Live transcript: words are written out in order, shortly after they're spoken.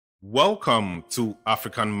Welcome to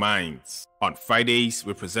African Minds. On Fridays,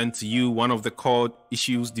 we present to you one of the core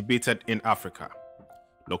issues debated in Africa,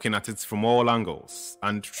 looking at it from all angles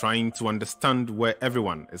and trying to understand where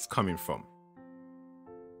everyone is coming from.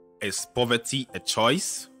 Is poverty a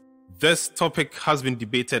choice? This topic has been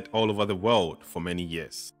debated all over the world for many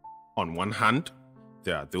years. On one hand,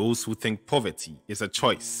 there are those who think poverty is a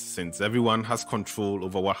choice since everyone has control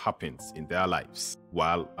over what happens in their lives,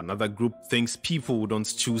 while another group thinks people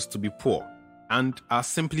don't choose to be poor and are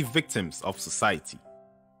simply victims of society.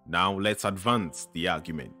 Now let's advance the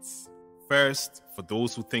arguments. First, for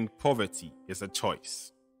those who think poverty is a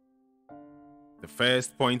choice. The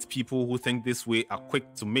first point people who think this way are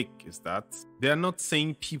quick to make is that they are not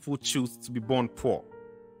saying people choose to be born poor.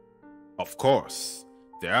 Of course,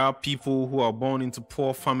 there are people who are born into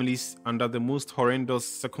poor families under the most horrendous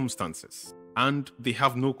circumstances, and they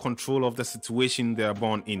have no control of the situation they are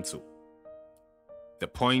born into. The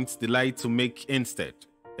point they like to make instead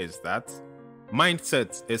is that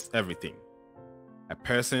mindset is everything. A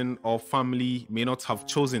person or family may not have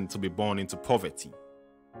chosen to be born into poverty,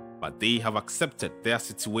 but they have accepted their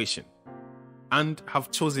situation and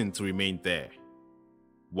have chosen to remain there.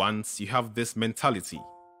 Once you have this mentality,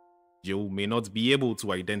 you may not be able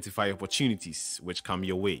to identify opportunities which come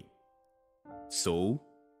your way. So,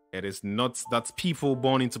 it is not that people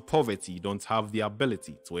born into poverty don't have the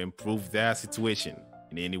ability to improve their situation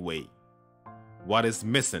in any way. What is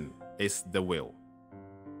missing is the will.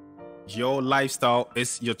 Your lifestyle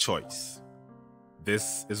is your choice.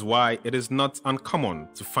 This is why it is not uncommon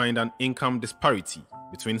to find an income disparity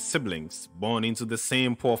between siblings born into the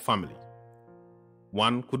same poor family.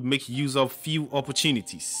 One could make use of few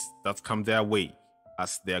opportunities that come their way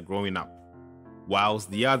as they are growing up, whilst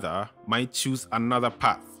the other might choose another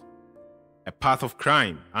path, a path of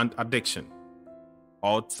crime and addiction.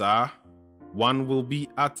 Odds are, one will be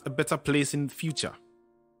at a better place in the future.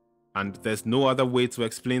 And there's no other way to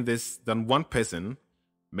explain this than one person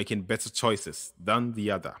making better choices than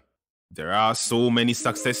the other. There are so many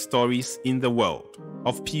success stories in the world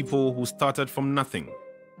of people who started from nothing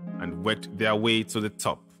and worked their way to the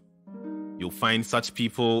top. You'll find such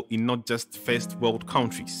people in not just first world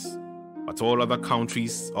countries, but all other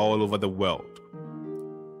countries all over the world.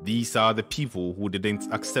 These are the people who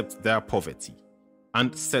didn't accept their poverty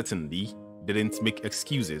and certainly didn't make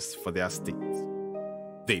excuses for their state.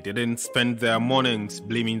 They didn't spend their mornings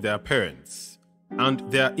blaming their parents and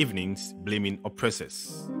their evenings blaming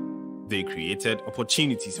oppressors. They created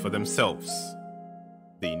opportunities for themselves.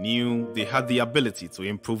 They knew they had the ability to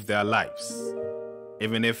improve their lives,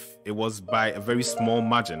 even if it was by a very small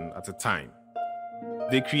margin at a time.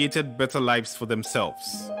 They created better lives for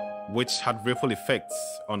themselves, which had ripple effects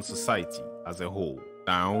on society as a whole.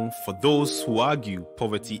 Now, for those who argue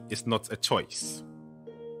poverty is not a choice.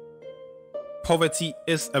 Poverty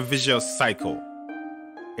is a vicious cycle.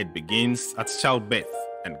 It begins at childbirth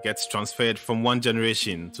and gets transferred from one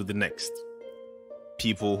generation to the next.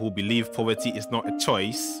 People who believe poverty is not a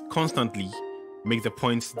choice constantly make the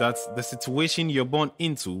point that the situation you're born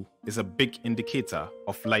into is a big indicator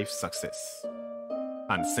of life success.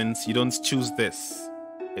 And since you don't choose this,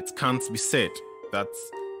 it can't be said that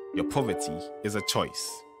your poverty is a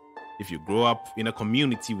choice. If you grow up in a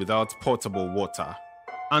community without potable water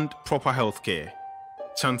and proper health care,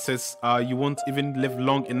 chances are you won't even live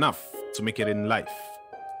long enough to make it in life.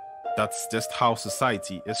 That's just how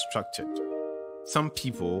society is structured. Some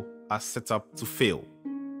people are set up to fail.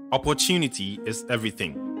 Opportunity is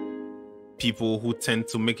everything. People who tend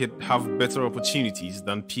to make it have better opportunities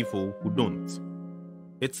than people who don't.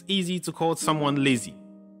 It's easy to call someone lazy,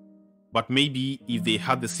 but maybe if they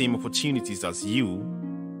had the same opportunities as you,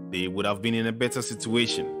 they would have been in a better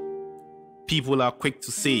situation. People are quick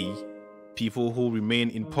to say people who remain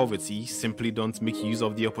in poverty simply don't make use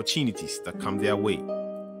of the opportunities that come their way.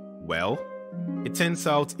 Well, it turns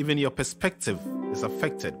out even your perspective is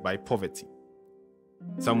affected by poverty.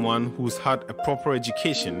 Someone who's had a proper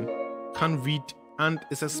education, can read and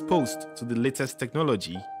is exposed to the latest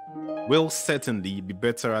technology will certainly be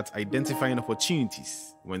better at identifying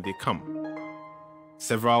opportunities when they come.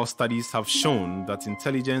 Several studies have shown that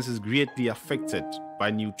intelligence is greatly affected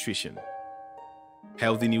by nutrition.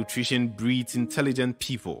 Healthy nutrition breeds intelligent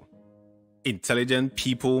people. Intelligent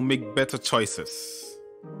people make better choices.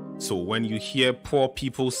 So when you hear poor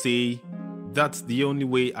people say, "That's the only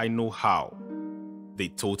way I know how," they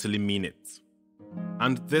totally mean it.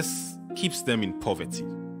 And this keeps them in poverty.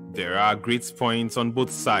 There are great points on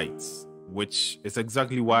both sides, which is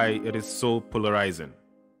exactly why it is so polarizing.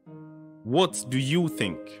 What do you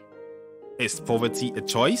think? Is poverty a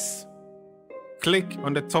choice? Click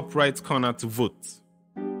on the top right corner to vote.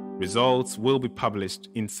 Results will be published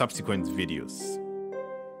in subsequent videos.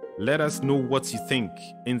 Let us know what you think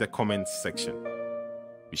in the comments section.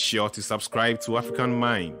 Be sure to subscribe to African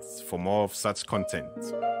Minds for more of such content.